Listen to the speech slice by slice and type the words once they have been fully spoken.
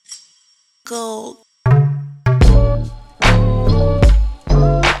go.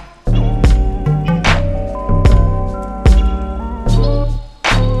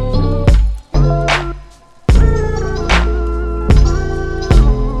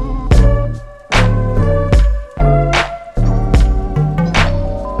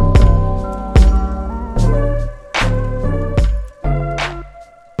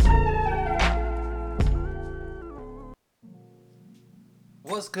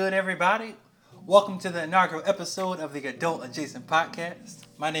 What's good, everybody? Welcome to the inaugural episode of the Adult Adjacent Podcast.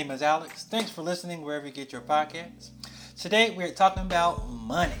 My name is Alex. Thanks for listening wherever you get your podcasts. Today, we're talking about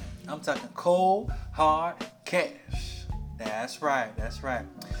money. I'm talking cold, hard cash. That's right.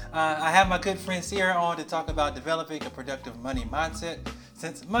 I have my good friend Sierra on to talk about developing a productive money mindset.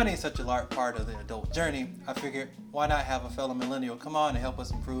 Since money is such a large part of the adult journey, I figured why not have a fellow millennial come on and help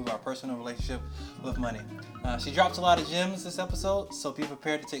us improve our personal relationship with money. She drops a lot of gems this episode, so be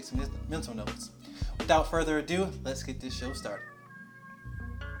prepared to take some mental notes. Without further ado, let's get this show started.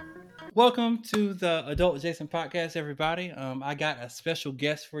 Welcome to the Adult Adjacent Podcast, everybody. I got a special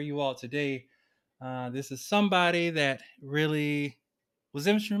guest for you all today. This is somebody that really was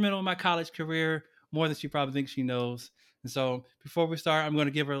instrumental in my college career, more than she probably thinks she knows. And so before we start, I'm going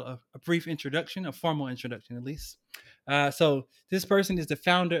to give her a brief introduction, a formal introduction at least. So this person is the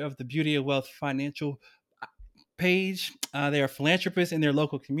founder of the Beauty of Wealth financial page. They are philanthropists in their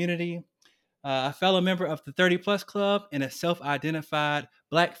local community, a fellow member of the 30 Plus Club, and a self-identified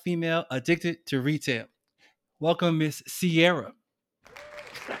Black female addicted to retail. Welcome, Miss Sierra.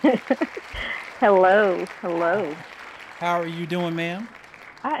 Hello. How are you doing, ma'am?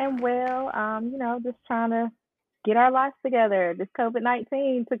 I am well. Just trying to get our lives together. This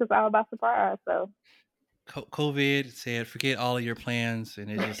COVID-19 took us all by surprise. So COVID said, forget all of your plans,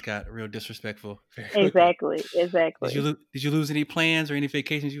 and it just got real disrespectful very quickly. exactly. Did you lose any plans or any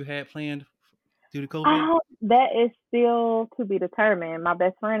vacations you had planned due to COVID? That is still to be determined. My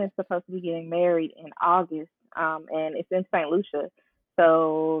best friend is supposed to be getting married in August, and it's in St. Lucia.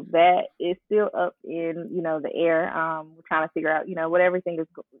 So that is still up in, the air. We're trying to figure out, what everything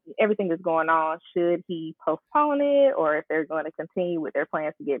is going on. Should he postpone it or if they're going to continue with their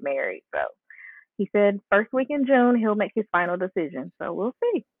plans to get married. So he said first week in June he'll make his final decision. So we'll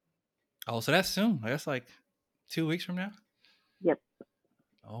see. Oh, so that's soon. That's like 2 weeks from now? Yep.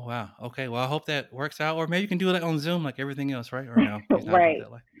 Oh, wow. Okay. Well, I hope that works out. Or maybe you can do it on Zoom like everything else, right? Or no, he's not Right. about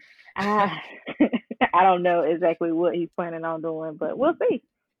that life. I I don't know exactly what he's planning on doing, but we'll see.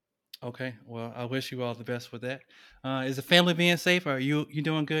 Okay. Well, I wish you all the best with that. Is the family being safe? Are you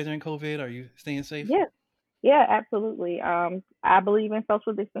doing good during COVID? Are you staying safe? Yeah. Yeah, absolutely. I believe in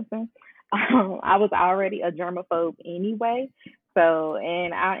social distancing. I was already a germaphobe anyway, so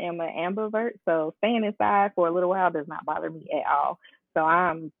and I am an ambivert, so staying inside for a little while does not bother me at all. So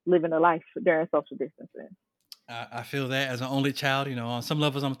I'm living a life during social distancing. I feel that as an only child, on some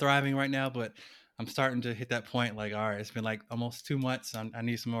levels I'm thriving right now, but I'm starting to hit that point. Like, all right, it's been like almost 2 months. I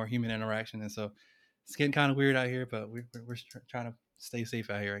need some more human interaction, and so it's getting kind of weird out here. But we're trying to stay safe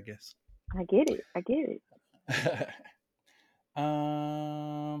out here, I guess. I get it. I get it.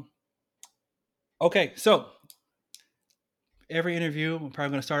 um. Okay, so every interview, I'm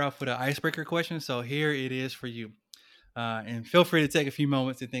probably going to start off with an icebreaker question. So here it is for you, and feel free to take a few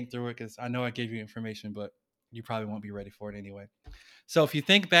moments to think through it because I know I gave you information, but you probably won't be ready for it anyway. So if you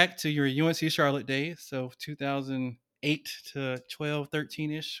think back to your UNC Charlotte days, so 2008 to 12,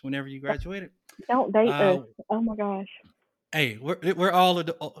 13-ish, whenever you graduated. Don't date us. Oh my gosh. Hey, we're all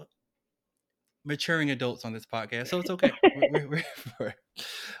maturing adults on this podcast, so it's okay.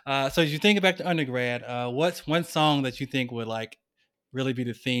 So as you think back to undergrad, what's one song that you think would like really be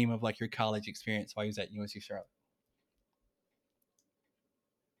the theme of like your college experience while you was at UNC Charlotte?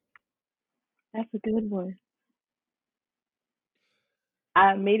 That's a good one.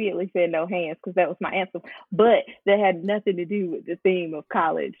 I immediately said no hands because that was my answer. But that had nothing to do with the theme of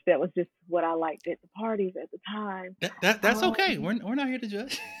college. That was just what I liked at the parties at the time. That's okay. Um, We're not here to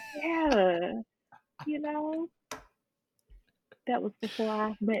judge. yeah, you know, that was before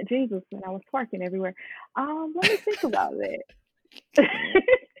I met Jesus and I was twerking everywhere. Let me think about that.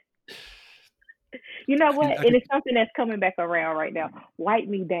 You know I can what? I And can it's something that's coming back around right now. Wipe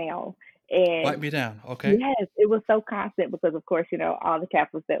Me Down. And wipe me down. Okay. yes, it was so constant because, of course, all the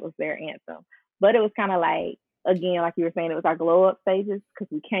Capitals, that was their anthem. But it was kind of like, again, like you were saying, it was our glow up stages because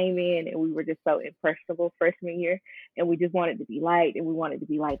we came in and we were just so impressionable freshman year, and we just wanted to be liked and we wanted to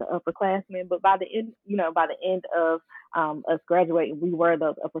be like the upperclassmen. But by the end of us graduating, we were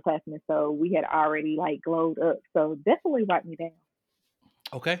those upperclassmen, so we had already like glowed up. So definitely Wipe Me Down.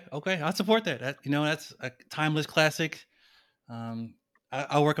 Okay. I support that. That's a timeless classic. Um,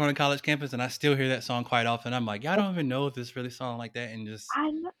 I work on a college campus, and I still hear that song quite often. I'm like, y'all don't even know if this really song like that, and just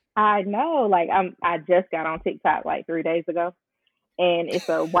I know. Like I just got on TikTok like 3 days ago, and it's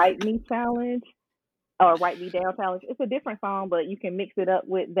a Wipe Me challenge or Wipe Me Down challenge. It's a different song, but you can mix it up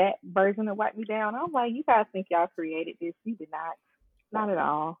with that version of Wipe Me Down. I'm like, you guys think y'all created this? You did not. Not at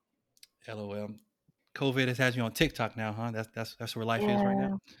all. LOL. COVID has had you on TikTok now, huh? That's where life is right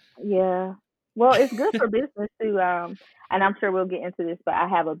now. Yeah. Yeah. Well, it's good for business too. And I'm sure we'll get into this, but I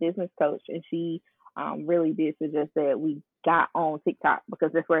have a business coach, and she really did suggest that we got on TikTok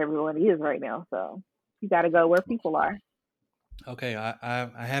because that's where everyone is right now. So you got to go where people are. Okay, I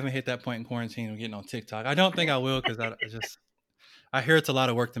haven't hit that point in quarantine of getting on TikTok. I don't think I will because I hear it's a lot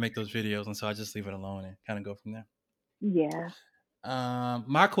of work to make those videos, and so I just leave it alone and kind of go from there. Yeah.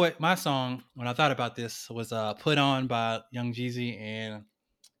 My song when I thought about this was "Put On" by Young Jeezy and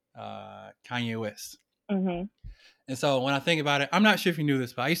Kanye West. Mhm. And so when I think about it, I'm not sure if you knew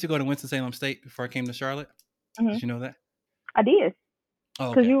this, but I used to go to Winston-Salem State before I came to Charlotte. Mhm. Did you know that? I did.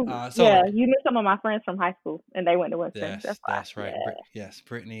 Oh, Cause okay. So yeah, like, you knew some of my friends from high school, and they went to Winston. That's why. that's right. Yeah. Yes,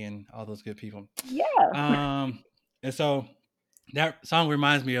 Brittany and all those good people. Yeah. Um, and so that song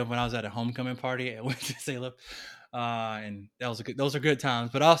reminds me of when I was at a homecoming party at Winston-Salem. And those are good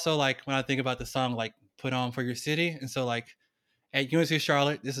times. But also like when I think about the song like "Put On for Your City," and so like at University of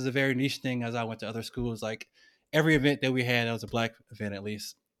Charlotte, this is a very niche thing. As I went to other schools, like every event that we had, that was a black event at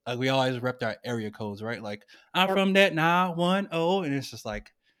least. Like we always repped our area codes, right? Like I'm Yep. from that 910, and it's just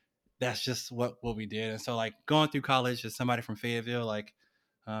like that's just what we did. And so like going through college as somebody from Fayetteville, like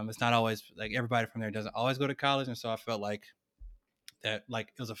it's not always like everybody from there doesn't always go to college, and so I felt like that like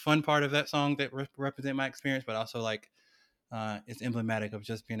it was a fun part of that song that represent my experience, but also like it's emblematic of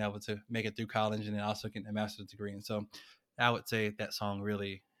just being able to make it through college and then also getting a master's degree. And so I would say that song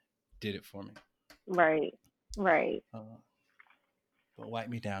really did it for me. Right. Right. Uh, but Wipe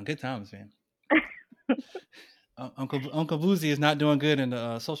Me Down, good times, man. Uncle Boozy is not doing good in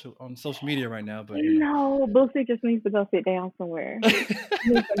the social media right now, but you know. No, Boosie just needs to go sit down somewhere. He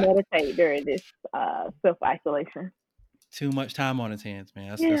needs to meditate during this self isolation. Too much time on his hands, man.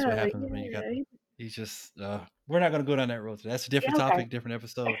 That's what Yeah, happens when you got. yeah, He's just. We're not gonna go down that road today. That's a different yeah. Okay, topic, different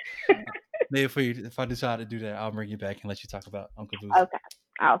episode. Maybe if I decide to do that, I'll bring you back and let you talk about Uncle Boozy. okay,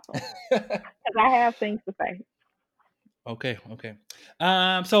 awesome. Because I have things to say. Okay.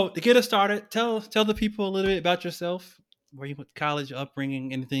 So to get us started, tell the people a little bit about yourself, where you went to college,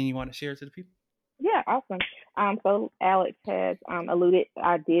 upbringing, anything you want to share to the people. Yeah, awesome. So Alex has alluded.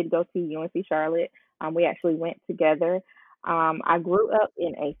 I did go to UNC Charlotte. We actually went together. I grew up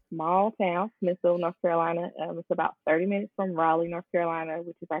in a small town, Smithville, North Carolina. It's about 30 minutes from Raleigh, North Carolina,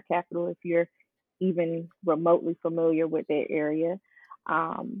 which is our capital. If you're even remotely familiar with that area,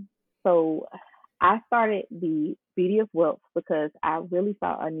 so I started the Beauty of Wealth because I really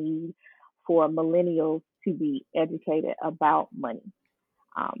saw a need for millennials to be educated about money.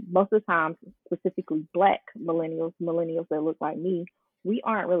 Most of the time, specifically Black millennials, millennials that look like me, we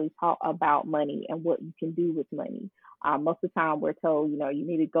aren't really taught about money and what you can do with money. Most of the time, we're told, you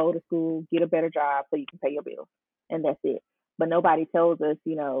need to go to school, get a better job so you can pay your bills, and that's it. But nobody tells us,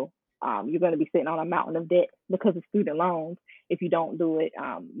 you're going to be sitting on a mountain of debt because of student loans if you don't do it.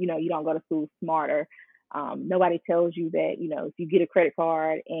 You don't go to school smarter. Nobody tells you that, if you get a credit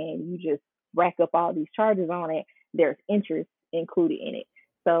card and you just rack up all these charges on it, there's interest included in it.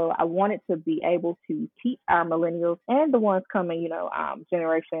 So I wanted to be able to teach our millennials and the ones coming,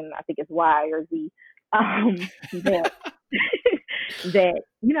 generation, I think it's Y or Z, that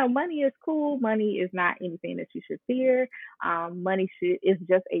money is cool. Money is not anything that you should fear. Money is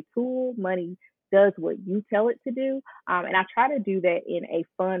just a tool. Money does what you tell it to do. And I try to do that in a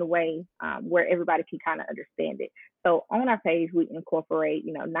fun way where everybody can kind of understand it. So on our page, we incorporate,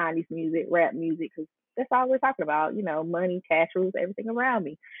 90s music, rap music, because that's all we're talking about, money, cash rules, everything around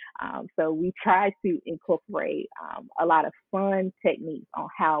me. So we try to incorporate a lot of fun techniques on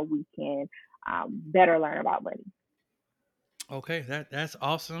how we can better learn about money. Okay, that's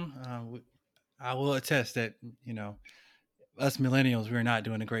awesome. I will attest that us millennials we're not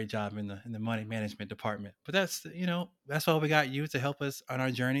doing a great job in the money management department, but that's why we got you to help us on our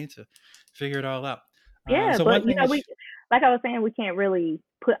journey to figure it all out. Yeah, So but one thing we like I was saying, we can't really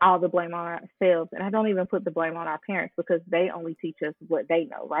put all the blame on ourselves, and I don't even put the blame on our parents because they only teach us what they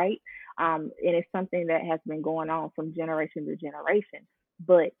know, right? And it's something that has been going on from generation to generation.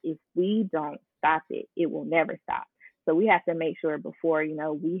 But if we don't stop it, it will never stop. So we have to make sure before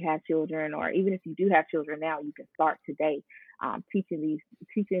we have children, or even if you do have children now, you can start today.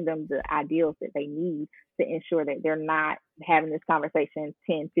 teaching them the ideals that they need to ensure that they're not having this conversation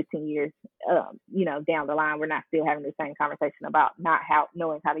 10, 15 years, down the line. We're not still having the same conversation about not how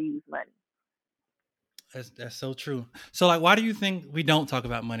knowing how to use money. That's so true. So like, why do you think we don't talk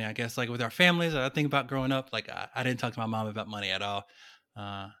about money? I guess like with our families, I think about growing up, like I didn't talk to my mom about money at all.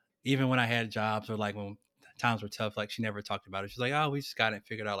 Uh, Even when I had jobs or like when times were tough, like she never talked about it. She's like, oh, we just got it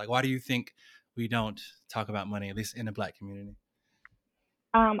figured out. Like, why do you think we don't talk about money, at least in the Black community?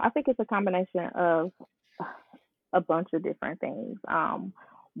 I think it's a combination of a bunch of different things.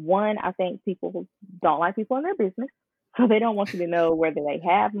 One, I think people don't like people in their business, so they don't want you to know whether they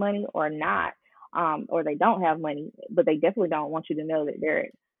have money or not, or they don't have money, but they definitely don't want you to know that they're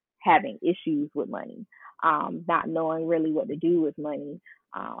having issues with money, not knowing really what to do with money.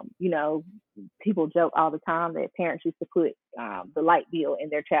 You know, people joke all the time that parents used to put the light bill in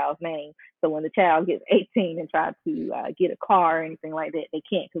their child's name. So when the child gets 18 and tries to get a car or anything like that, they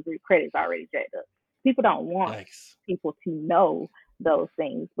can't because their credit's already jacked up. People don't want Yikes. people to know those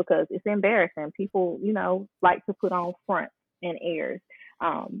things because it's embarrassing. People, like to put on fronts and airs.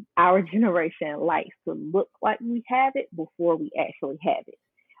 Our generation likes to look like we have it before we actually have it.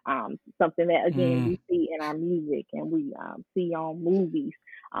 Something that again Mm, we see in our music and we see on movies.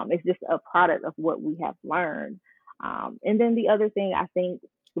 It's just a product of what we have learned. And then the other thing I think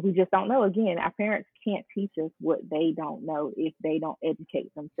we just don't know. Again, our parents can't teach us what they don't know if they don't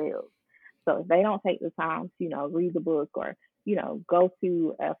educate themselves. So if they don't take the time to, read the book or, go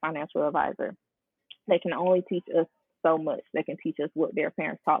to a financial advisor, they can only teach us so much. They can teach us what their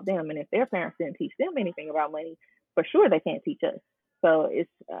parents taught them. And if their parents didn't teach them anything about money, for sure they can't teach us. So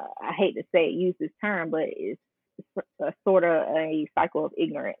I hate to say use this term, but it's a sort of a cycle of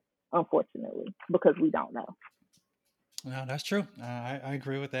ignorance, unfortunately, because we don't know. no, that's true. I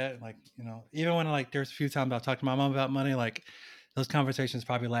agree with that. Like, even when like there's a few times I've talked to my mom about money, like those conversations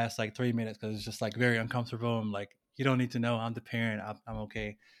probably last like 3 minutes because it's just like very uncomfortable. I'm like, you don't need to know. I'm the parent. I'm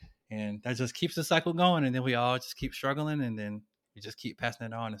okay. And that just keeps the cycle going. And then we all just keep struggling and then we just keep passing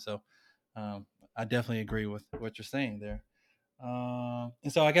it on. And so I definitely agree with what you're saying there.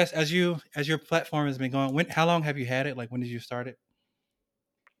 And so I guess as your platform has been going, how long have you had it? Like when did you start it?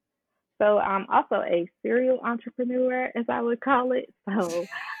 So I'm also a serial entrepreneur, as I would call it. So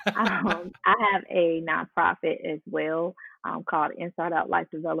I have a nonprofit as well called Inside Out Life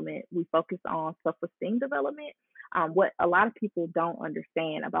Development. We focus on self-esteem development. What a lot of people don't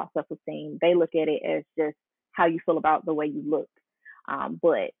understand about self-esteem, they look at it as just how you feel about the way you look.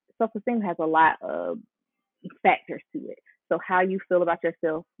 But self-esteem has a lot of factors to it. So how you feel about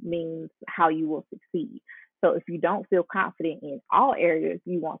yourself means how you will succeed. So if you don't feel confident in all areas,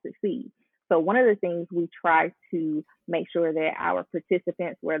 you won't succeed. So one of the things we try to make sure that our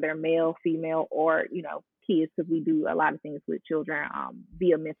participants, whether male, female, or kids, because we do a lot of things with children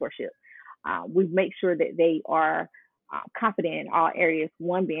via mentorship, we make sure that they are confident in all areas.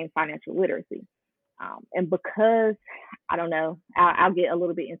 One being financial literacy. And because I don't know, I'll get a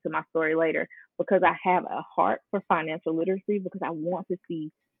little bit into my story later. Because I have a heart for financial literacy, because I want to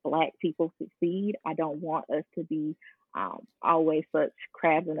see Black people succeed. I don't want us to be always such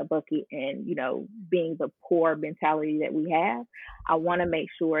crabs in a bucket and being the poor mentality that we have. I want to make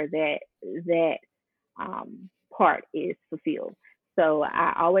sure that that part is fulfilled. So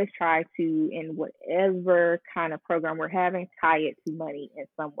I always try to, in whatever kind of program we're having, tie it to money in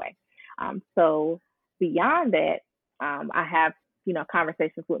some way. So beyond that, I have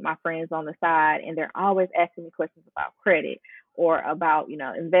conversations with my friends on the side, and they're always asking me questions about credit or about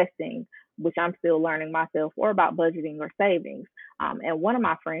investing, which I'm still learning myself, or about budgeting or savings. And one of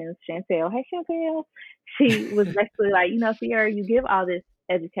my friends, Chantel, hey Chantel, she was basically like, Sierra, you give all this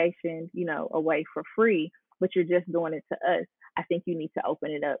education, away for free, but you're just doing it to us. I think you need to open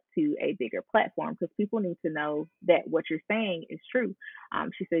it up to a bigger platform because people need to know that what you're saying is true.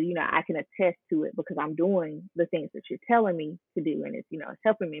 She said, I can attest to it because I'm doing the things that you're telling me to do, and it's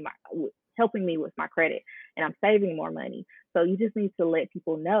helping me with my credit, and I'm saving more money. So you just need to let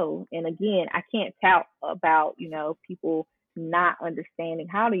people know. And again, I can't tout about people not understanding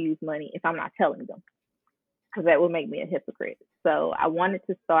how to use money if I'm not telling them, because that would make me a hypocrite. So I wanted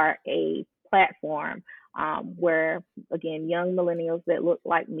to start a platform where, again, young millennials that look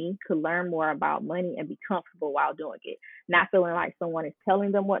like me could learn more about money and be comfortable while doing it, not feeling like someone is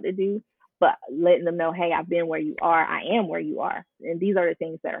telling them what to do, but letting them know, hey, I've been where you are, I am where you are, and these are the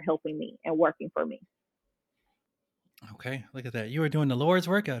things that are helping me and working for me. Okay, look at that. You are doing the Lord's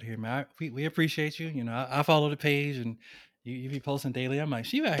work out here, man. We appreciate you. I follow the page and You be posting daily. I'm like,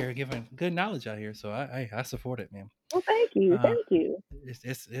 she out here giving good knowledge out here, so I support it, man. Well, thank you, Uh, thank you.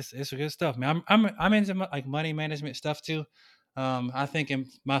 it's good stuff, man. I'm into like money management stuff too. I think in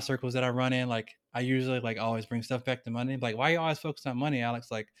my circles that I run in, like I usually like always bring stuff back to money. Like, why you always focus on money,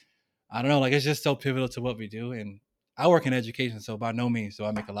 Alex? Like, I don't know. Like, it's just so pivotal to what we do, and I work in education, so by no means do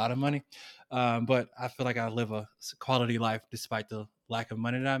I make a lot of money. But I feel like I live a quality life despite the lack of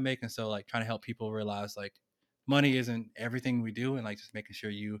money that I make, and so like trying to help people realize like money isn't everything we do, and like just making sure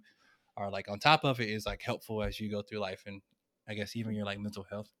you are like on top of it is like helpful as you go through life, and I guess even your like mental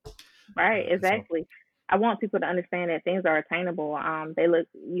health. Right, And so exactly. I want people to understand that things are attainable. They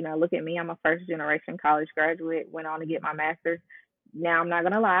look at me. I'm a first generation college graduate. Went on to get my master's. Now I'm not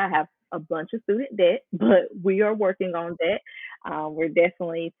gonna lie, I have a bunch of student debt, but we are working on that. We're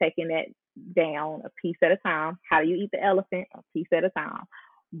definitely taking that down a piece at a time. How do you eat the elephant? A piece at a time.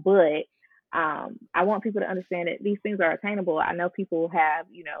 But I want people to understand that these things are attainable. I know people have,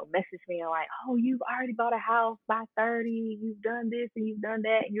 messaged me and like, oh, you've already bought a house by 30, you've done this and you've done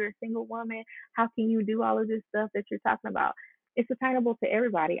that, and you're a single woman. How can you do all of this stuff that you're talking about? It's attainable to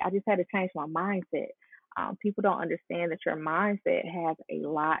everybody. I just had to change my mindset. People don't understand that your mindset has a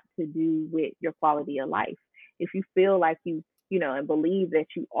lot to do with your quality of life. If you feel like and believe that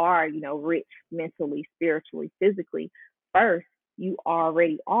you are, rich mentally, spiritually, physically, first, you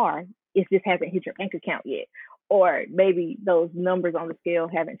already are. It just hasn't hit your bank account yet. Or maybe those numbers on the scale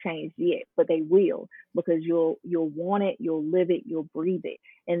haven't changed yet, but they will, because you'll want it, you'll live it, you'll breathe it,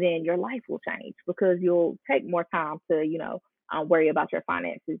 and then your life will change because you'll take more time to worry about your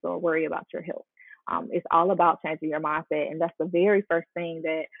finances or worry about your health. It's all about changing your mindset, and that's the very first thing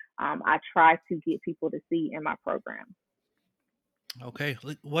that I try to get people to see in my program. okay,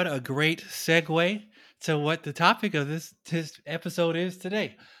 what a great segue to what the topic of this episode is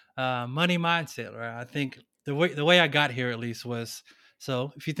today. Money mindset, right? I think the way I got here at least was,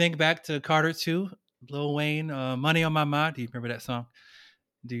 so if you think back to Carter 2, Lil Wayne, Money on My Mind. Do you remember that song?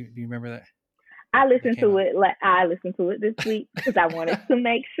 Do you remember that? That came out. I listened to it this week because I wanted to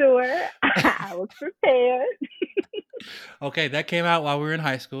make sure I was prepared. Okay, that came out while we were in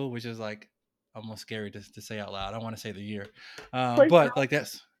high school, which is like almost scary to say out loud. I don't want to say the year, Please but don't. like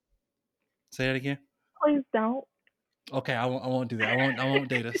that's, say that again. Please don't. Okay, I won't do that. I won't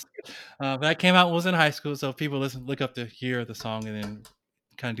date us. But that came out was in high school, so if people look up to hear the song and then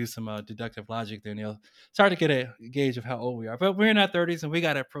kind of do some deductive logic, then they'll start to get a gauge of how old we are. But we're in our 30s and we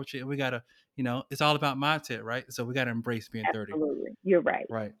got to approach it, and we got to, it's all about mindset, right? So we got to embrace being 30. Absolutely. You're right.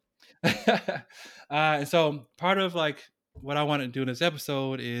 Right. And so part of like what I want to do in this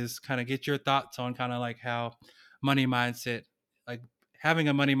episode is kind of get your thoughts on kind of like how money mindset, like having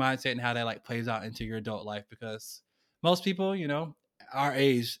a money mindset and how that like plays out into your adult life, because most people, our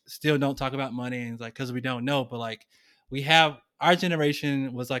age still don't talk about money, and it's like because we don't know, but like we have, our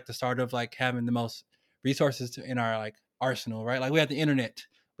generation was like the start of like having the most resources in our like arsenal, right? Like we have the internet,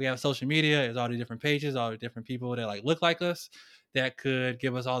 we have social media, there's all the different pages, all the different people that like look like us that could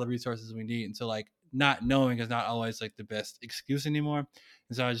give us all the resources we need. And so like not knowing is not always like the best excuse anymore.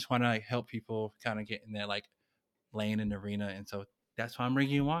 And so I just want to like help people kind of get in that like lane and arena. And so that's why I'm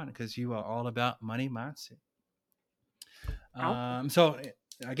bringing you on, because you are all about money mindset. Awesome. So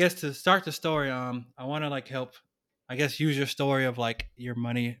I guess to start the story, I want to like help, I guess, use your story of like your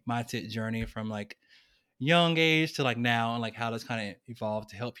money mindset journey from like young age to like now, and like how that's kind of evolved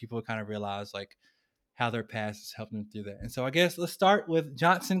to help people kind of realize like how their past is helping them through that. And so I guess let's start with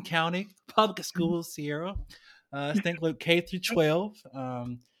Johnson County Public Schools, Sierra. Let's think like K through 12.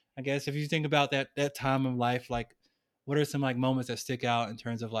 I guess if you think about that time of life, like what are some like moments that stick out in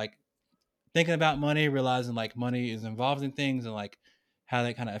terms of like thinking about money, realizing like money is involved in things, and like how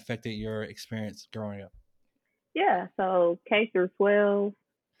that kind of affected your experience growing up? Yeah. So K through 12,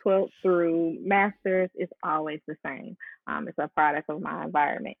 12 through masters is always the same. It's a product of my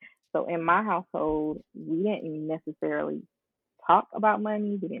environment. So in my household, we didn't necessarily talk about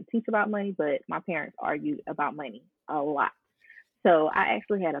money. We didn't teach about money, but my parents argued about money a lot. So I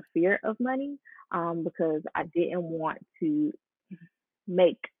actually had a fear of money because I didn't want to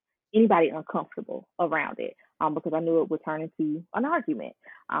make anybody uncomfortable around it because I knew it would turn into an argument.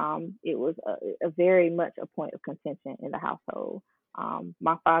 It was a very much a point of contention in the household.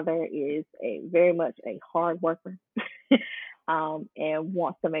 My father is a very much a hard worker and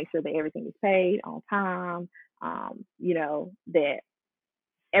wants to make sure that everything is paid on time. That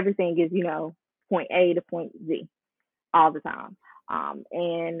everything is point A to point Z all the time.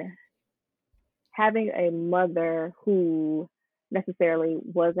 And having a mother who necessarily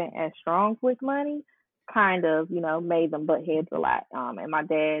wasn't as strong with money kind of, made them butt heads a lot. And my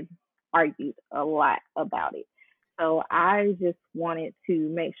dad argued a lot about it. So I just wanted to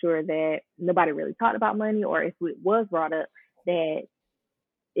make sure that nobody really talked about money, or if it was brought up, that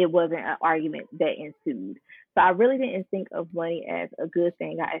it wasn't an argument that ensued. So I really didn't think of money as a good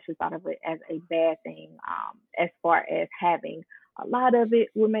thing. I actually thought of it as a bad thing, as far as having a lot of it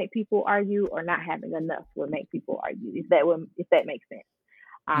would make people argue, or not having enough would make people argue. If that makes sense.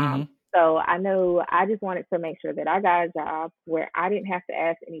 Um, Mm-hmm. so I know I just wanted to make sure that I got a job where I didn't have to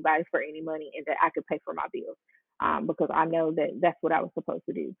ask anybody for any money and that I could pay for my bills, because I know that that's what I was supposed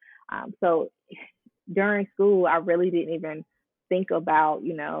to do. So during school, I really didn't even think about,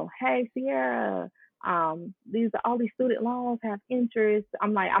 hey, Sierra, these all these student loans have interest.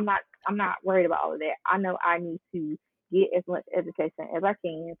 I'm like, I'm not worried about all of that. I know I need to get as much education as I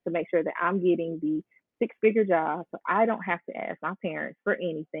can to make sure that I'm getting the six-figure job, so I don't have to ask my parents for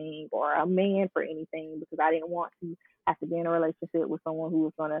anything or a man for anything, because I didn't want to have to be in a relationship with someone who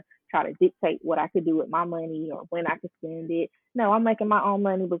was going to try to dictate what I could do with my money or when I could spend it. No, I'm making my own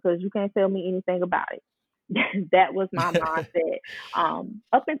money because you can't tell me anything about it. That was my mindset,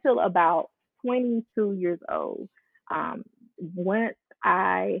 up until about 22 years old. Once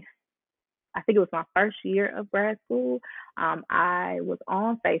I think it was my first year of grad school. I was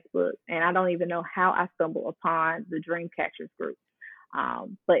on Facebook, and I don't even know how I stumbled upon the Dream Catchers group.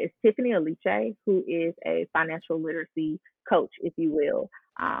 But it's Tiffany Aliche, who is a financial literacy coach, if you will.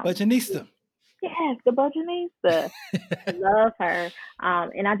 But Um, Janista. yes, the Budgetnista. Love her.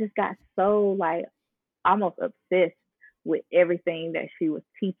 And I just got so like almost obsessed with everything that she was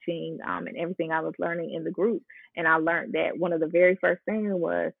teaching, and everything I was learning in the group. And I learned that one of the very first things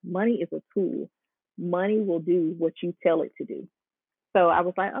was money is a tool. Money will do what you tell it to do. So I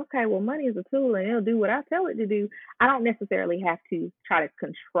was like, okay, well, money is a tool and it'll do what I tell it to do. I don't necessarily have to try to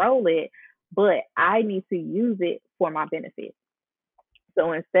control it, but I need to use it for my benefit.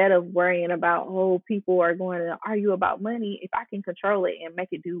 So instead of worrying about, oh, people are going to argue about money, if I can control it and make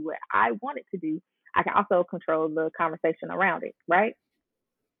it do what I want it to do, I can also control the conversation around it, right?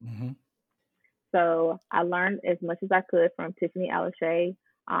 Mm-hmm. So I learned as much as I could from Tiffany Alashay,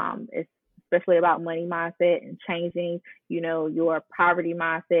 especially about money mindset and changing, your poverty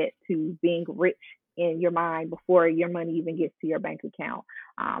mindset to being rich in your mind before your money even gets to your bank account.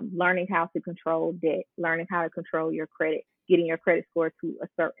 Learning how to control debt, learning how to control your credit, getting your credit score to a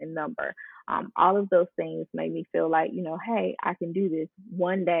certain number. All of those things made me feel like, hey, I can do this.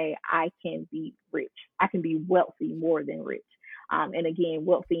 One day I can be rich. I can be wealthy more than rich. And again,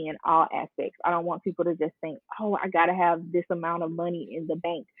 wealthy in all aspects. I don't want people to just think, oh, I got to have this amount of money in the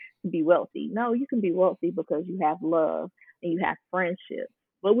bank to be wealthy. No, you can be wealthy because you have love and you have friendship.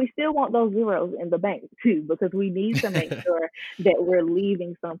 But we still want those zeros in the bank too, because we need to make sure that we're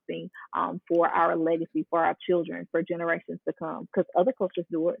leaving something, for our legacy, for our children, for generations to come. Because other cultures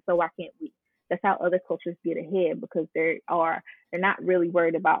do it, so why can't we? That's how other cultures get ahead, because they're not really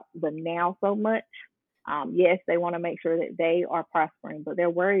worried about the now so much. Yes, they want to make sure that they are prospering, but they're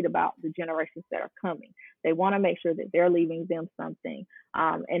worried about the generations that are coming. They want to make sure that they're leaving them something,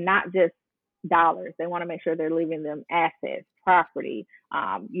 and not just dollars. They want to make sure they're leaving them assets, property,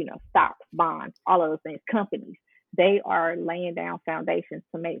 stocks, bonds, all of those things, companies. They are laying down foundations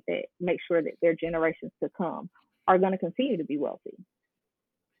to make sure that their generations to come are going to continue to be wealthy.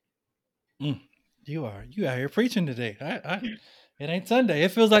 Mm. You are here preaching today. It ain't Sunday.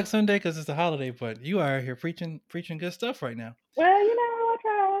 It feels like Sunday because it's a holiday, but you are here preaching good stuff right now. Well,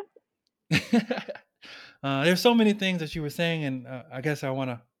 I try. There's so many things that you were saying, and I guess I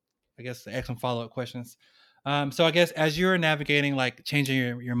want to, ask some follow up questions. So I guess as you're navigating like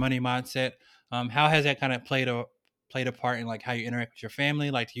changing your money mindset, how has that kind of played a part in like how you interact with your family?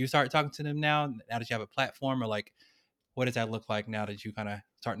 Like, do you start talking to them now that you have a platform, or like what does that look like now that you kind of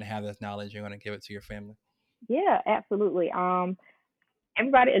starting to have this knowledge? You're going to give it to your family. Yeah, absolutely.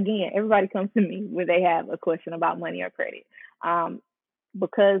 Everybody comes to me when they have a question about money or credit. Um,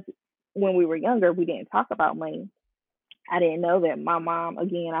 because when we were younger, we didn't talk about money. I didn't know that my mom,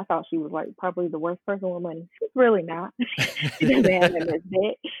 again, I thought she was like probably the worst person with money. She's really not. She doesn't have that much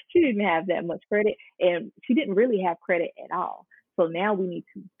debt. She didn't have that much credit, and she didn't really have credit at all. So now we need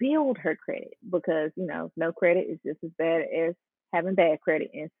to build her credit, because, no credit is just as bad as having bad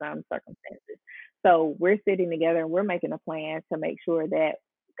credit in some circumstances. So we're sitting together and we're making a plan to make sure that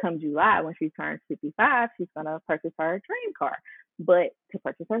come July, when she turns 55, she's going to purchase her dream car. But to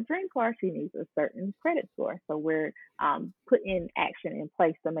purchase her dream car, she needs a certain credit score. So we're, putting action in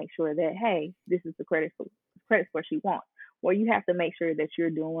place to make sure that, hey, this is the credit score she wants. Or you have to make sure that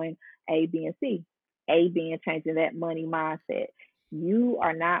you're doing A, B, and C. A being changing that money mindset. You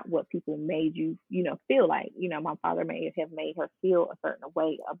are not what people made you, feel like. My father may have made her feel a certain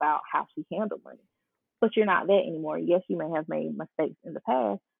way about how she handled money. but you're not that anymore. Yes, you may have made mistakes in the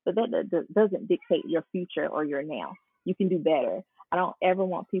past, but that doesn't dictate your future or your now. You can do better. I don't ever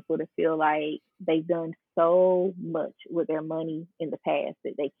want people to feel like they've done so much with their money in the past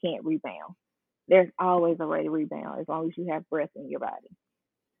that they can't rebound. There's always a way to rebound as long as you have breath in your body.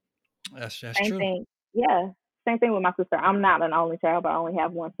 That's Same true. thing. Yeah. Same thing with my sister. I'm not an only child, but I only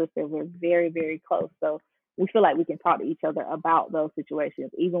have one sister. We're very, very close. So we feel like we can talk to each other about those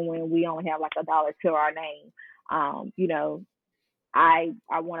situations, even when we only have like a dollar to our name. You know, I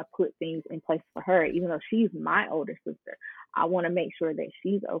want to put things in place for her, even though she's my older sister. I want to make sure that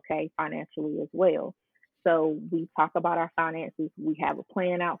she's okay financially as well. So we talk about our finances. We have a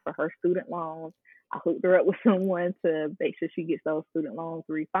plan out for her student loans. I hooked her up with someone to make sure she gets those student loans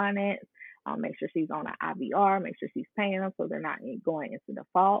refinanced. Make sure she's on an IVR. Make sure she's paying them so they're not going into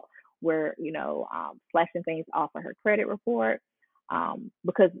default. We're slashing things off of her credit report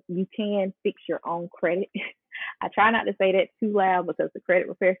because you can fix your own credit. I try not to say that too loud because the credit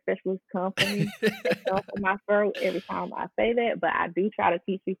repair specialists come for me. They come for my throat every time I say that. But I do try to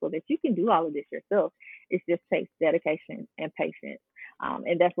teach people that you can do all of this yourself. It just takes dedication and patience.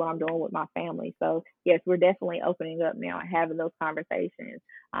 And that's what I'm doing with my family. So, yes, we're definitely opening up now and having those conversations.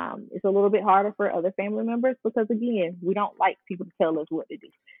 It's a little bit harder for other family members because, again, we don't like people to tell us what to do.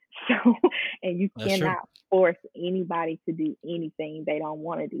 So, and you That's true. cannot force anybody to do anything they don't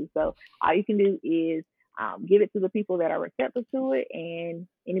want to do. So, all you can do is give it to the people that are receptive to it, and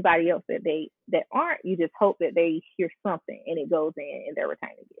anybody else that aren't, you just hope that they hear something and it goes in and they're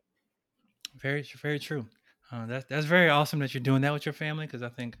retaining it. Very true. That's very awesome that you're doing that with your family, because I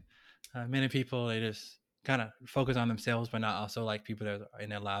think many people, they just kind of focus on themselves, but not also like people that are in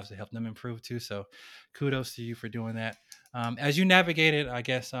their lives to help them improve too. So, kudos to you for doing that. As you navigated, I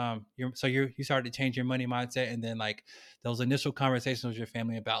guess you started to change your money mindset, and then like those initial conversations with your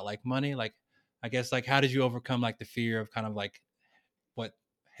family about like money, like I guess like how did you overcome like the fear of kind of like what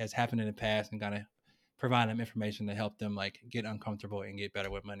has happened in the past and kind of provide them information to help them like get uncomfortable and get better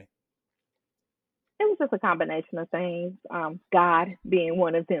with money? It was just a combination of things, God being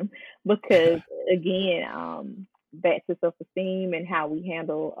one of them, because again, back to self esteem and how we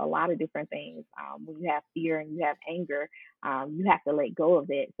handle a lot of different things. When you have fear and you have anger, you have to let go of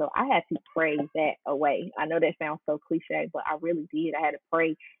that. So I had to pray that away. I know that sounds so cliche, but I really did. I had to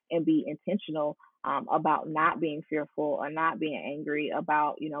pray and be intentional about not being fearful or not being angry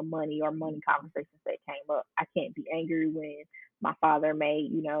about, money or money conversations that came up. I can't be angry when my father may,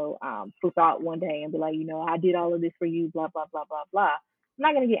 flip out one day and be like, I did all of this for you, blah, blah, blah, blah, blah. I'm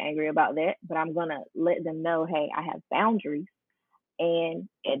not going to get angry about that, but I'm going to let them know, hey, I have boundaries. And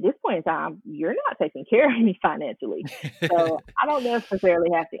at this point in time, you're not taking care of me financially. So I don't necessarily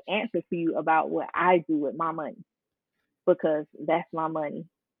have to answer to you about what I do with my money because that's my money.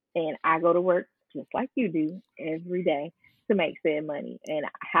 And I go to work just like you do every day to make said money. And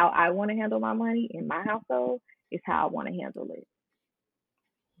how I want to handle my money in my household is how I want to handle it.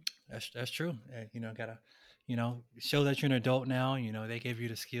 That's true. Gotta show that you're an adult now. They gave you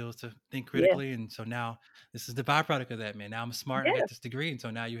the skills to think Yeah. critically, and so now this is the byproduct of that, man. Now I'm smart and I Yeah. got this degree, and so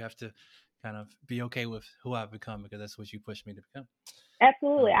now you have to kind of be okay with who I've become because that's what you pushed me to become.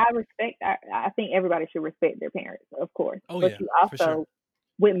 Absolutely. Um, I think everybody should respect their parents, of course. oh But yeah, you for sure. also,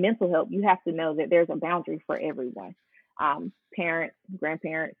 with mental health, you have to know that there's a boundary for everyone. Parents,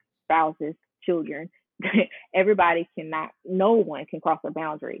 grandparents, spouses, children, everybody cannot, no one can cross a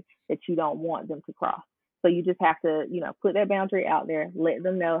boundary that you don't want them to cross. So you just have to, put that boundary out there, let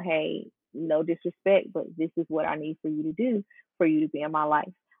them know, hey, no disrespect, but this is what I need for you to do for you to be in my life.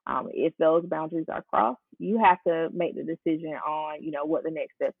 If those boundaries are crossed, you have to make the decision on, what the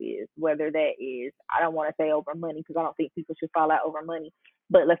next step is. Whether that is, I don't want to say over money because I don't think people should fall out over money,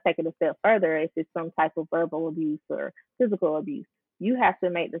 but let's take it a step further. If it's some type of verbal abuse or physical abuse, you have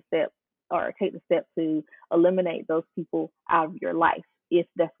to make the step or take the step to eliminate those people out of your life if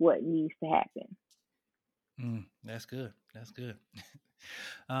that's what needs to happen. That's good. That's good.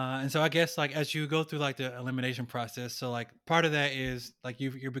 And so I guess like as you go through like the elimination process, so like part of that is like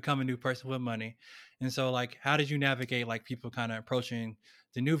you're becoming a new person with money, and so like how did you navigate like people kind of approaching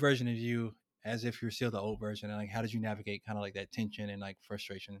the new version of you as if you're still the old version, and like how did you navigate kind of like that tension and like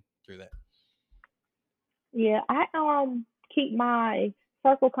frustration through that? Yeah, I keep my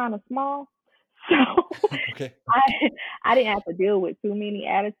circle kind of small. So Okay. I I didn't have to deal with too many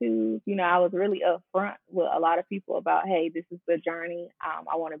attitudes. I was really upfront with a lot of people about, hey, this is the journey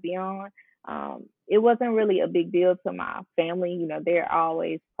I want to be on. It wasn't really a big deal to my family. They're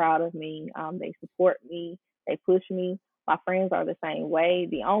always proud of me. They support me. They push me. My friends are the same way.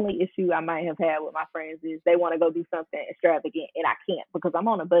 The only issue I might have had with my friends is they want to go do something extravagant and I can't because I'm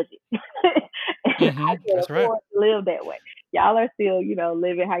on a budget. And I can't That's right. afford to live that way. Y'all are still,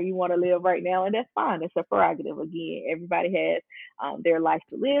 living how you want to live right now, and that's fine. It's a prerogative. Again, everybody has their life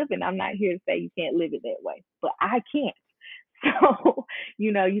to live, and I'm not here to say you can't live it that way, but I can't. So,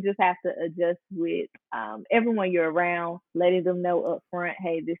 you just have to adjust with everyone you're around, letting them know up front,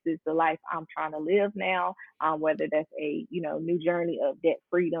 hey, this is the life I'm trying to live now. Whether that's a, new journey of debt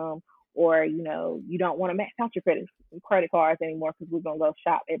freedom, or, you don't want to max out your credit cards anymore because we're going to go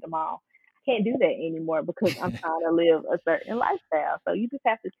shop at the mall. Can't do that anymore because I'm trying to live a certain lifestyle. So you just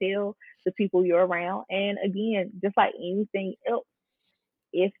have to tell the people you're around. And again, just like anything else,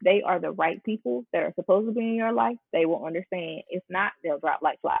 if they are the right people that are supposed to be in your life, they will understand. If not, they'll drop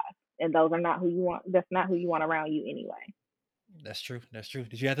like flies. And those are not who you want. That's not who you want around you anyway. That's true. That's true.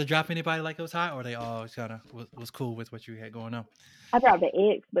 Did you have to drop anybody like it was hot, or they all kind of was cool with what you had going on? I dropped the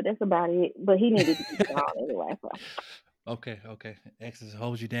ex, but that's about it. But he needed to be gone anyway. So, Okay, okay. Exes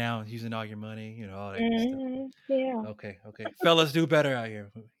hold you down, using all your money, all that good stuff. yeah, Okay, okay. Fellas do better out here.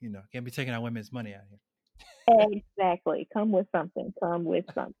 Can't be taking our women's money out here. exactly. Come with something. Come with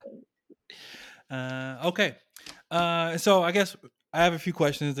something. Okay. So I guess I have a few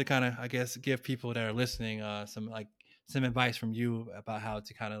questions to kind of, I guess, give people that are listening some advice from you about how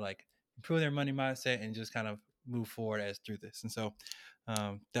to kind of like improve their money mindset and just kind of move forward as through this. And so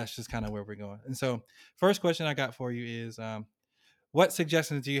that's just kind of where we're going. And so first question I got for you is what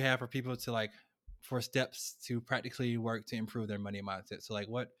suggestions do you have for people to like for steps to practically work to improve their money mindset? So like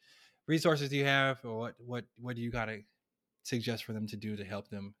what resources do you have, or what do you gotta suggest for them to do to help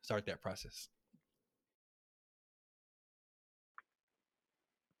them start that process?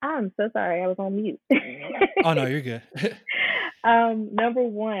 I'm so sorry. I was on mute. Oh no, you're good. Number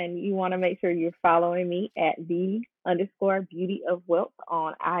one, you want to make sure you're following me at the underscore beauty of wealth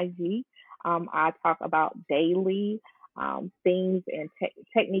on IG. I talk about daily things and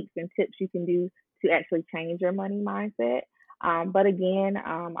techniques and tips you can do to actually change your money mindset. But again,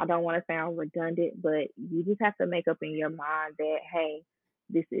 I don't want to sound redundant, but you just have to make up in your mind that, hey,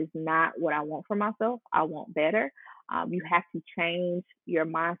 this is not what I want for myself. I want better. You have to change your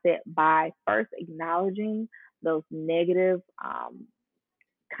mindset by first acknowledging those negative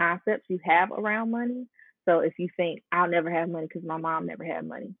concepts you have around money. So if you think I'll never have money because my mom never had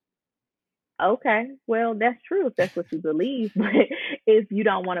money, okay, well that's true if that's what you believe. But if you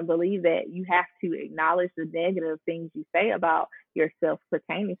don't want to believe that, you have to acknowledge the negative things you say about yourself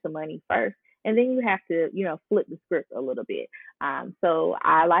pertaining to money first. And then you have to, flip the script a little bit. So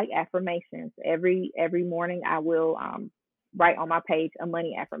I like affirmations. Every morning I will write on my page a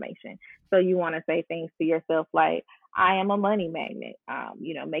money affirmation. So you want to say things to yourself like, I am a money magnet.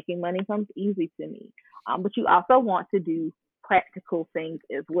 Making money comes easy to me. But you also want to do practical things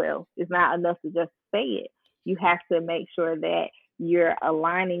as well. It's not enough to just say it. You have to make sure that you're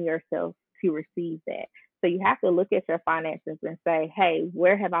aligning yourself to receive that. So you have to look at your finances and say, hey,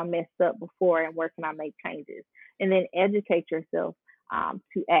 where have I messed up before and where can I make changes? And then educate yourself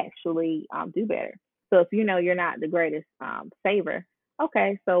to actually do better. So if you know you're not the greatest saver,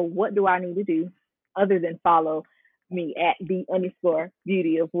 okay, so what do I need to do other than follow me at the underscore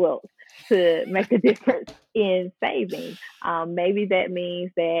beauty of wealth to make a difference in saving? Maybe that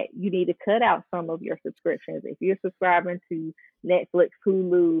means that you need to cut out some of your subscriptions. If you're subscribing to Netflix,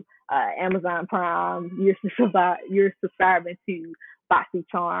 Hulu, Amazon Prime, you're subscribing to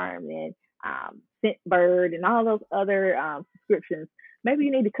BoxyCharm and Scentbird and all those other subscriptions. Maybe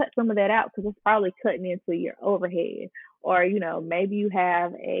you need to cut some of that out because it's probably cutting into your overhead. Or, maybe you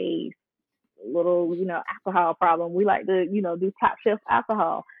have a little, alcohol problem. We like to, do top shelf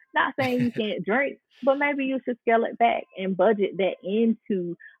alcohol. Not saying you can't drink, but maybe you should scale it back and budget that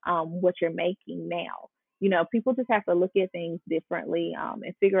into what you're making now. People just have to look at things differently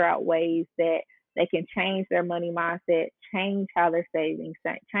and figure out ways that they can change their money mindset, change how they're saving,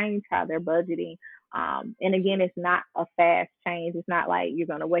 change how they're budgeting. And again, it's not a fast change. It's not like you're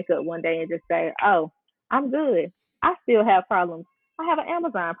going to wake up one day and just say, oh, I'm good. I still have problems. I have an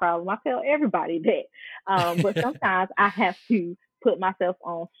Amazon problem. I tell everybody that. But sometimes I have to put myself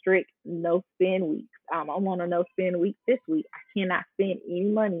on strict no spend weeks. I'm on a no spend week this week. I cannot spend any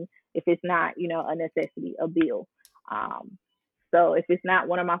money if it's not, a necessity, a bill. Um, so if it's not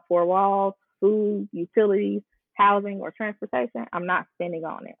one of my four walls, food, utilities, housing, or transportation, I'm not spending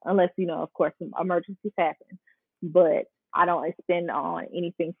on it unless, of course, some emergencies happen. But I don't spend on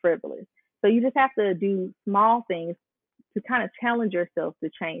anything frivolous. So you just have to do small things to kind of challenge yourself to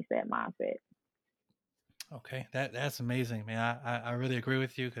change that mindset. Okay, that's amazing, man. I really agree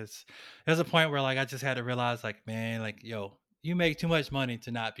with you because there's a point where like I just had to realize like, man, like yo, you make too much money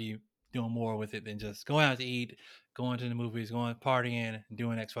to not be doing more with it than just going out to eat, going to the movies, going partying, and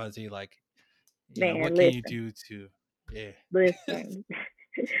doing X Y Z. Like, what Man, can you listen, do to, yeah, listen.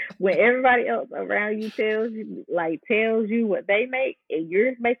 When everybody else around you tells you what they make, and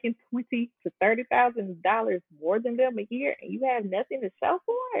you're making $20,000 to $30,000 more than them a year, and you have nothing to show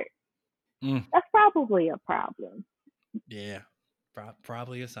for it, mm, that's probably a problem. yeah,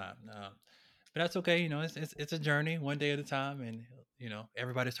 probably a sign. But that's okay. It's a journey, one day at a time, and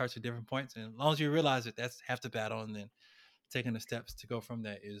everybody starts at different points. And as long as you realize it, that's half the battle, and then taking the steps to go from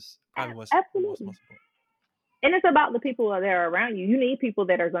that is probably what's Absolutely. most important. And it's about the people that are around you. You need people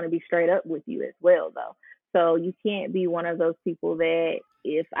that are going to be straight up with you as well, though. So you can't be one of those people that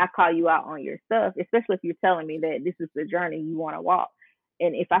if I call you out on your stuff, especially if you're telling me that this is the journey you want to walk,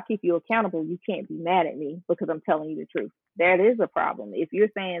 and if I keep you accountable, you can't be mad at me because I'm telling you the truth. That is a problem. If you're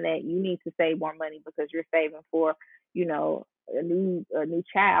saying that you need to save more money because you're saving for, a new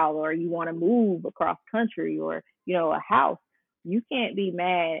child, or you want to move across country, or a house, you can't be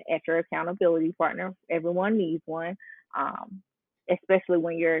mad at your accountability partner. Everyone needs one, um, especially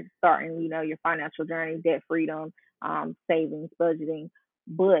when you're starting, your financial journey, debt freedom, savings, budgeting.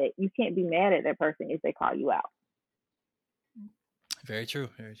 But you can't be mad at that person if they call you out. Very true.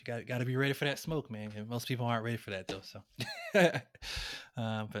 You got to be ready for that smoke, man. And most people aren't ready for that though. So,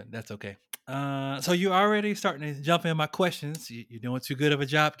 but that's okay. So you're already starting to jump in my questions. You're doing too good of a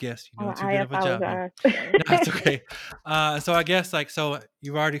job, guest. You're Oh, doing too I good of a job here. apologize. No, it's okay. So I guess like so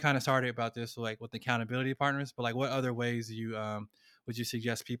you've already kind of started about this like with accountability partners, but like what other ways you would you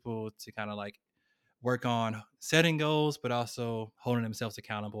suggest people to kind of like work on setting goals, but also holding themselves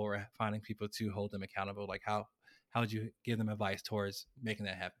accountable or finding people to hold them accountable? Like how would you give them advice towards making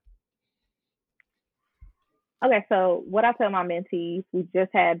that happen? Okay, so what I tell my mentees, we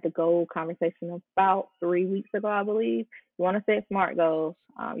just had the goal conversation about 3 weeks ago, I believe. You want to set SMART goals.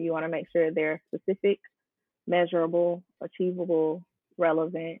 You want to make sure they're specific, measurable, achievable,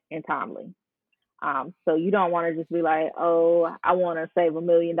 relevant, and timely. So you don't want to just be like, oh, I want to save $1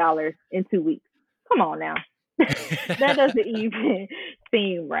 million in 2 weeks. Come on now. That doesn't even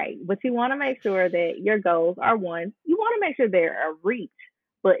seem right. But you want to make sure that your goals are one, you want to make sure they're a reach,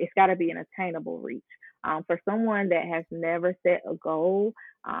 but it's got to be an attainable reach. For someone that has never set a goal,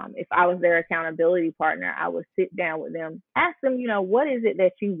 if I was their accountability partner, I would sit down with them, ask them, what is it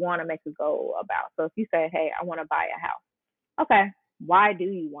that you want to make a goal about? So if you say, hey, I want to buy a house, okay, why do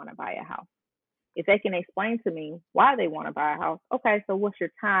you want to buy a house? If they can explain to me why they want to buy a house, okay, so what's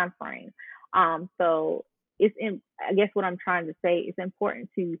your time frame? So I guess what I'm trying to say, it's important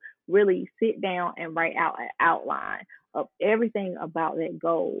to really sit down and write out an outline of everything about that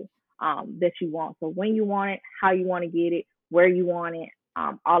goal, that you want. So when you want it, how you want to get it, where you want it,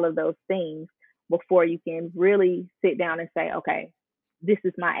 all of those things before you can really sit down and say, okay, this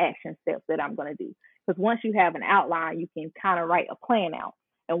is my action steps that I'm going to do. Because once you have an outline, you can kind of write a plan out.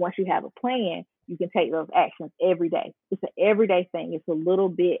 And once you have a plan, you can take those actions every day. It's an everyday thing. It's a little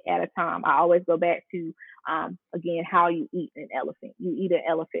bit at a time. I always go back to, again, how you eat an elephant. You eat an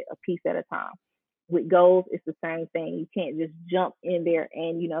elephant a piece at a time. With goals, it's the same thing. You can't just jump in there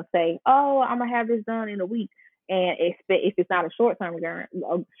and, say, oh, I'm going to have this done in a week. And expect, if it's not a short term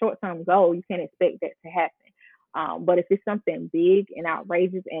goal, you can't expect that to happen. But if it's something big and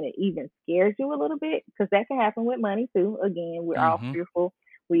outrageous and it even scares you a little bit, because that can happen with money too. Again, we're all Mm-hmm. fearful.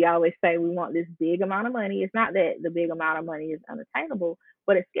 We always say we want this big amount of money. It's not that the big amount of money is unattainable,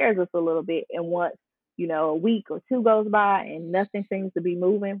 but it scares us a little bit. And once, a week or two goes by and nothing seems to be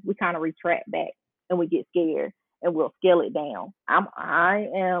moving, we kind of retract back and we get scared and we'll scale it down. I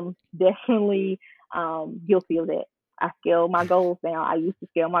am definitely guilty of that. I scale my goals down. I used to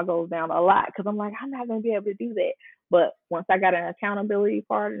scale my goals down a lot because I'm like, I'm not going to be able to do that. But once I got an accountability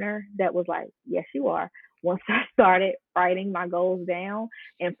partner that was like, yes, you are. Once I started writing my goals down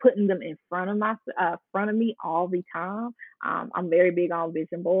and putting them in front of me all the time, I'm very big on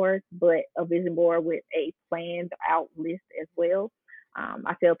vision boards, but a vision board with a planned out list as well.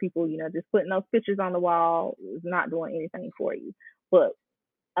 I tell people, just putting those pictures on the wall is not doing anything for you, but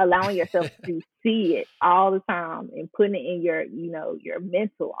allowing yourself to see it all the time and putting it in your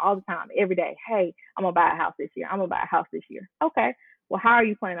mental all the time, every day. Hey, I'm gonna buy a house this year. I'm gonna buy a house this year. Okay. Well, how are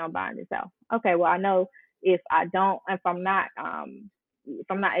you planning on buying this house? Okay. Well, I know if I'm not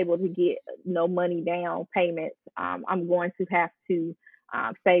able to get no money down payments, I'm going to have to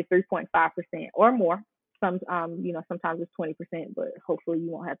save 3.5% or more. Sometimes it's 20%, but hopefully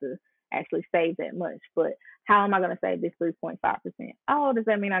you won't have to actually save that much. But how am I going to save this 3.5%? Oh, does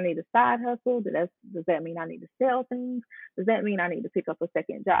that mean I need a side hustle? Does that mean I need to sell things? Does that mean I need to pick up a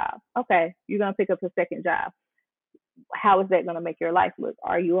second job? Okay, you're going to pick up a second job. How is that going to make your life look?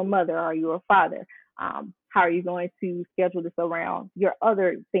 Are you a mother? Are you a father? How are you going to schedule this around your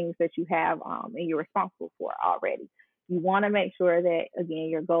other things that you have and you're responsible for already? You want to make sure that, again,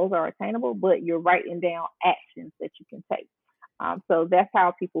 your goals are attainable, but you're writing down actions that you can take. So that's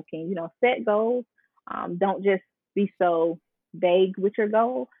how people can, set goals. Don't just be so vague with your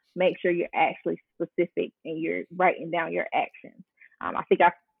goal. Make sure you're actually specific and you're writing down your actions. I think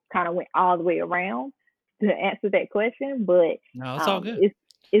I kind of went all the way around to answer that question, but No, it's all good.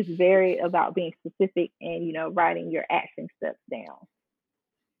 it's very about being specific and writing your action steps down.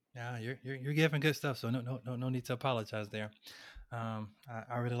 Yeah, you're giving good stuff, so no need to apologize there.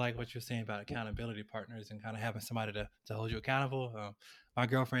 I really like what you're saying about accountability partners and kind of having somebody to hold you accountable. My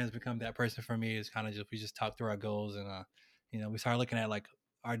girlfriend has become that person for me. It's kind of just we just talk through our goals and we start looking at like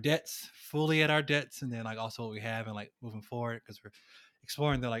our debts, fully at our debts, and then like also what we have and like moving forward because we're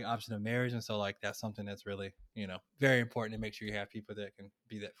exploring the like option of marriage, and so like that's something that's really very important to make sure you have people that can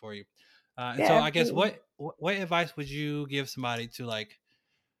be that for you. And so Yeah, I guess absolutely. what advice would you give somebody to like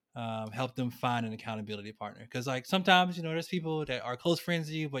help them find an accountability partner? Because like sometimes there's people that are close friends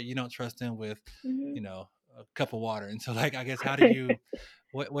to you, but you don't trust them with Hmm. you know a cup of water. And so like I guess how do you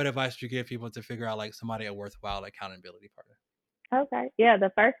what advice do you give people to figure out like somebody a worthwhile accountability partner? Okay. Yeah,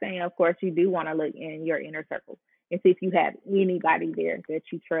 the first thing, of course, you do want to look in your inner circle and see if you have anybody there that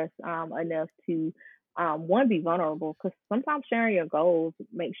you trust enough to, one, be vulnerable, because sometimes sharing your goals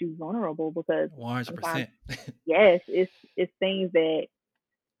makes you vulnerable because sometimes, 100%. yes, it's things that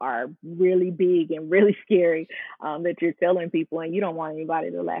are really big and really scary that you're telling people, and you don't want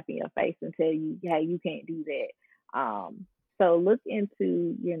anybody to laugh in your face and tell you, "Hey, you can't do that." So look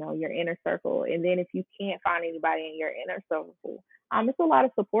into your inner circle, and then if you can't find anybody in your inner circle, it's a lot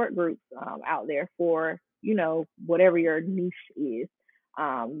of support groups out there for whatever your niche is.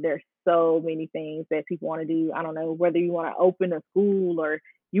 There's so many things that people want to do. I don't know whether you want to open a school or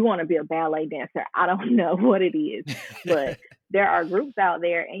you want to be a ballet dancer. I don't know what it is, but there are groups out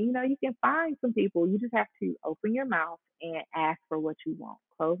there, and you can find some people. You just have to open your mouth and ask for what you want.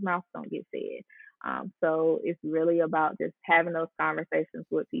 Closed mouths don't get fed. So it's really about just having those conversations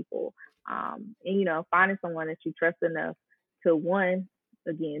with people, and finding someone that you trust enough to, one,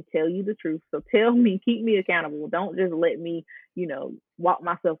 again, tell you the truth. So tell me, keep me accountable. Don't just let me walk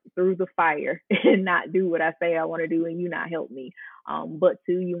myself through the fire and not do what I say I want to do and you not help me. But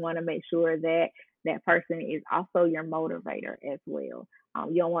two, you want to make sure that that person is also your motivator as well.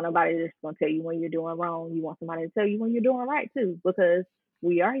 You don't want nobody that's going to tell you when you're doing wrong. You want somebody to tell you when you're doing right too, because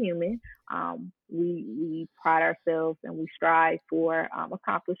we are human. We pride ourselves and we strive for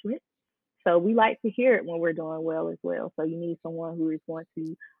accomplishment. So we like to hear it when we're doing well as well. So you need someone who is going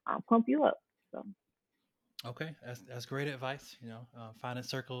to pump you up. So Okay, that's great advice. Finding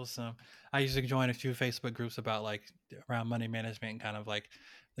circles. I usually join a few Facebook groups about like around money management and kind of like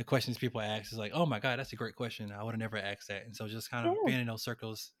the questions people ask is like, oh my god, that's a great question. I would have never asked that. And so just kind of yeah, being in those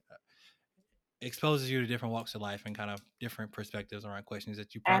circles exposes you to different walks of life and kind of different perspectives around questions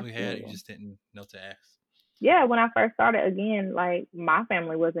that you probably had you absolutely. just didn't know to ask. Yeah, when I first started, again, like my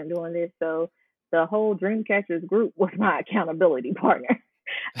family wasn't doing this, so the whole Dreamcatchers group was my accountability partner.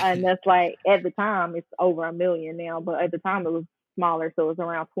 And that's like at the time it's over 1 million now, but at the time it was smaller, so it was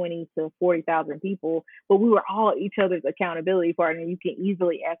around 20 to 40,000 people. But we were all each other's accountability partner. You can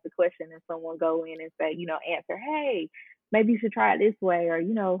easily ask the question and someone go in and say, answer, hey, maybe you should try it this way, or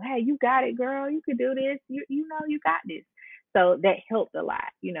hey, you got it, girl, you could do this, you got this. So that helped a lot,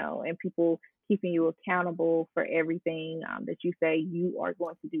 and people keeping you accountable for everything that you say you are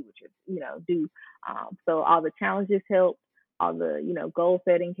going to do, what do. So all the challenges help, all the goal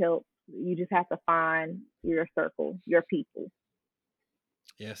setting helps. You just have to find your circle, your people.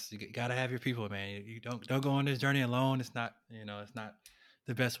 Yes, you gotta have your people, man. You don't go on this journey alone. It's not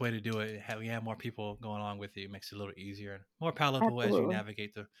the best way to do it. You have more people going along with you. It makes it a little easier and more palatable as you Absolutely.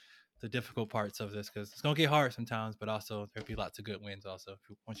 navigate the difficult parts of this because it's gonna get hard sometimes, but also there'll be lots of good wins also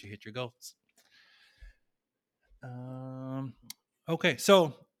once you hit your goals. Um, okay,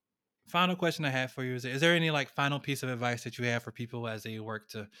 so final question I have for you is there any like final piece of advice that you have for people as they work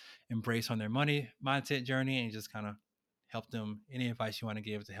to embrace on their money mindset journey and just kind of help them? Any advice you want to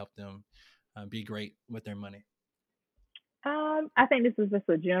give to help them be great with their money? I think this is just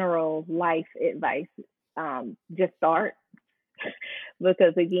a general life advice. Just start,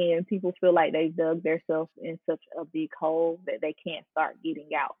 because again, people feel like they've dug themselves in such a big hole that they can't start getting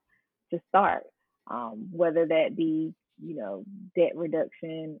out. Just start. whether that be, you know, debt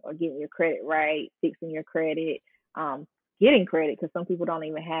reduction or getting your credit right, fixing your credit, um, getting credit because some people don't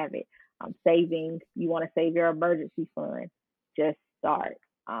even have it. Saving, you want to save your emergency fund, just start.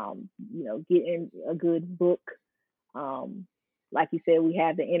 You know, getting a good book. Um, like you said, we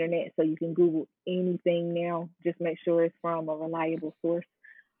have the internet, so you can Google anything now. Just make sure it's from a reliable source.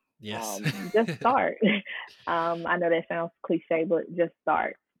 Yes. Just start. I know that sounds cliche, but just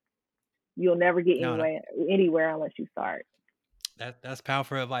start. You'll never get No, no, anywhere unless you start. that's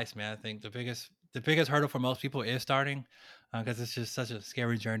powerful advice, man. I think the biggest hurdle for most people is starting, because it's just such a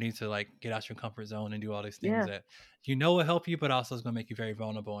scary journey to like get out your comfort zone and do all these things Yeah, that you know will help you, but also is going to make you very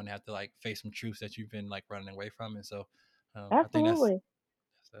vulnerable and have to like face some truths that you've been like running away from. And so, I think that's absolutely.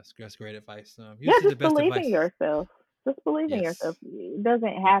 that's, that's great advice. Yeah, Usually, the just best believe in advice is yourself. Just believe in yourself. yes. It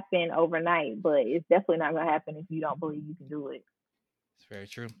doesn't happen overnight, but it's definitely not going to happen if you don't believe you can do it. It's very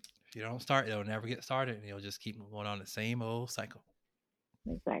true. If you don't start, it'll never get started, and you'll just keep going on the same old cycle.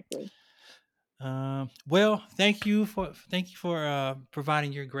 Exactly. Well, thank you for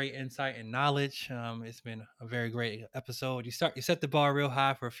providing your great insight and knowledge. It's been a very great episode. You set the bar real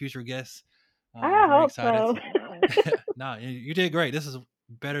high for future guests. I'm I very hope excited. so. No, you did great. This is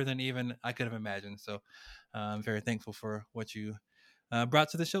better than even I could have imagined. So I'm very thankful for what you brought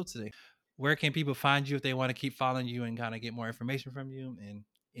to the show today. Where can people find you if they want to keep following you and kind of get more information from you and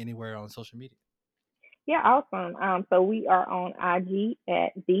anywhere on social media? Yeah, awesome. So we are on IG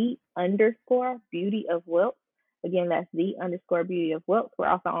at the underscore beauty of wealth. Again, that's the underscore beauty of wealth. We're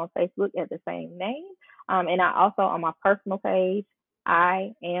also on Facebook at the same name. And I also on my personal page,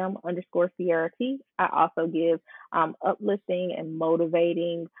 I am underscore Sierra T. I also give uplifting and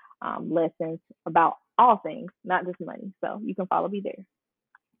motivating lessons about all things, not just money. So you can follow me there.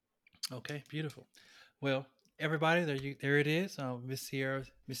 Okay, beautiful. Well, everybody, there it is. Miss Sierra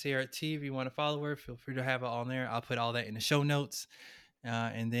T. If you want to follow her, feel free to have it on there. I'll put all that in the show notes,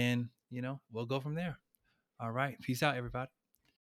 and then we'll go from there. All right, peace out, everybody.